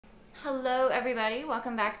Hello everybody,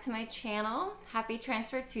 welcome back to my channel. Happy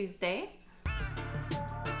Transfer Tuesday.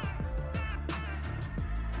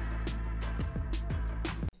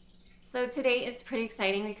 So today is pretty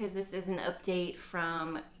exciting because this is an update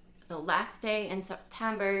from the last day in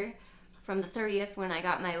September, from the 30th when I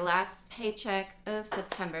got my last paycheck of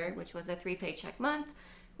September, which was a 3 paycheck month,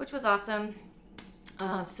 which was awesome.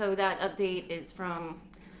 So that update is from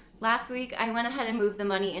last week. I went ahead and moved the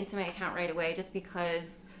money into my account right away just because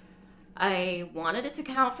I wanted it to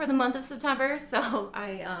count for the month of September, so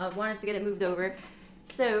I wanted to get it moved over.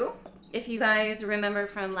 So if you guys remember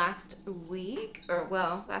from last week, or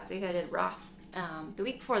well, last week I did Roth. The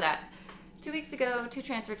week before that, 2 weeks ago, 2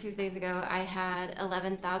 Transfer Tuesdays ago, I had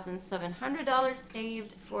 $11,700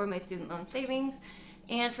 saved for my student loan savings.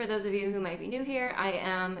 And for those of you who might be new here, I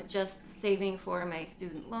am just saving for my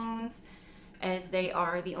student loans, as they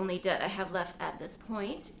are the only debt I have left at this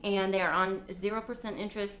point, and they are on 0%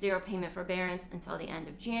 interest, 0 payment forbearance until the end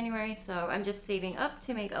of January. So I'm just saving up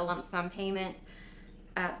to make a lump sum payment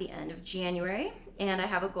at the end of January, and I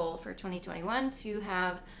have a goal for 2021 to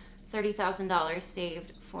have $30,000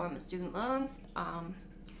 saved for my student loans.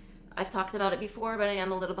 I've talked about it before, but I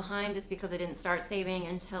am a little behind just because I didn't start saving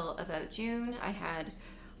until about June. I had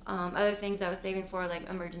other things I was saving for, like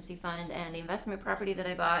emergency fund and the investment property that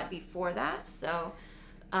I bought before that. So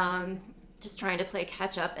just trying to play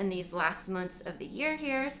catch up in these last months of the year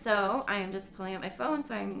here. So I am just pulling out my phone,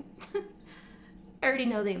 so I'm I already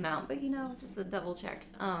know the amount, but you know, it's just a double check.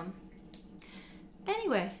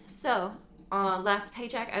 Anyway, so last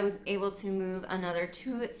paycheck I was able to move another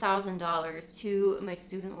 $2,000 to my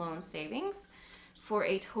student loan savings for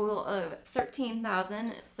a total of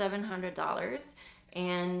 $13,700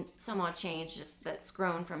 and some odd change just that's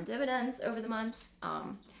grown from dividends over the months.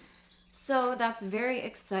 So that's very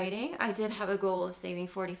exciting. I did have a goal of saving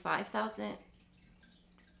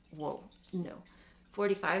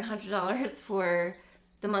 $4,500 for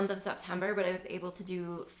the month of September, but I was able to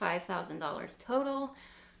do $5,000 total.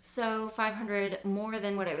 So $500 more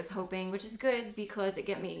than what I was hoping, which is good because it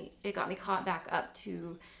got me caught back up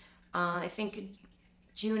to I think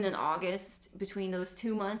June and August. Between those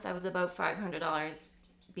 2 months, I was about $500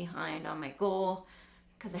 behind on my goal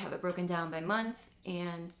because I have it broken down by month,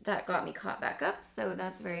 and that got me caught back up. So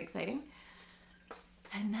that's very exciting.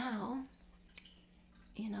 And now,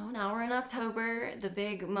 you know, now we're in October, the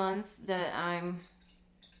big month that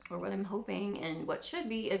or what I'm hoping, and what should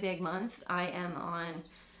be a big month. I am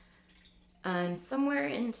on somewhere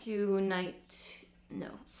into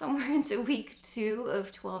week 2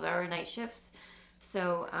 of 12-hour night shifts.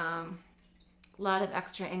 So a lot of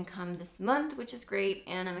extra income this month, which is great,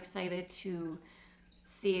 and I'm excited to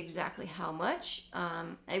see exactly how much.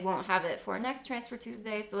 I won't have it for next Transfer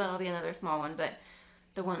Tuesday, so that'll be another small one, but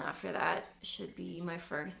the one after that should be my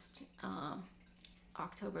first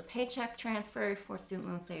October paycheck transfer for student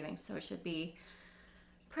loan savings, so it should be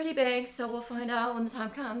pretty big. So we'll find out when the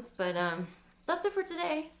time comes, but that's it for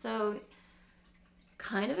today. So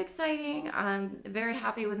kind of exciting. I'm very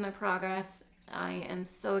happy with my progress. I am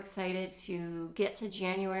so excited to get to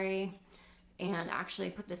January and actually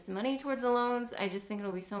put this money towards the loans. I just think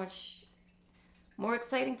it'll be so much more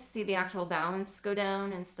exciting to see the actual balance go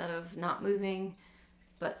down instead of not moving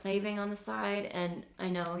but saving on the side. And I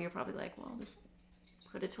know you're probably like, well, just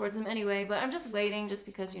put it towards them anyway, but I'm just waiting just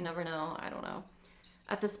because you never know. I don't know.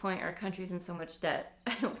 At this point, our country's in so much debt.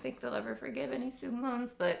 I don't think they'll ever forgive any student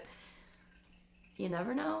loans, but you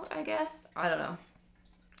never know, I guess. I don't know.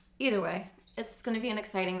 Either way, it's going to be an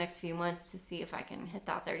exciting next few months to see if I can hit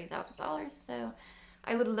that $30,000. So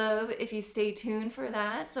I would love if you stay tuned for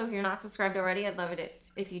that. So if you're not subscribed already, I'd love it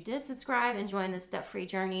if you did subscribe and join this debt-free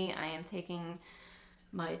journey. I am taking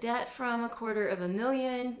my debt from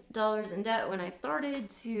 $250,000 in debt when I started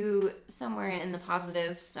to somewhere in the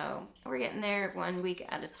positive. So we're getting there 1 week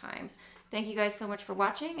at a time. Thank you guys so much for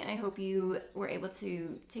watching. I hope you were able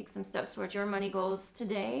to take some steps towards your money goals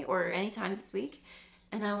today or anytime this week.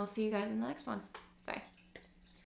 And I will see you guys in the next one.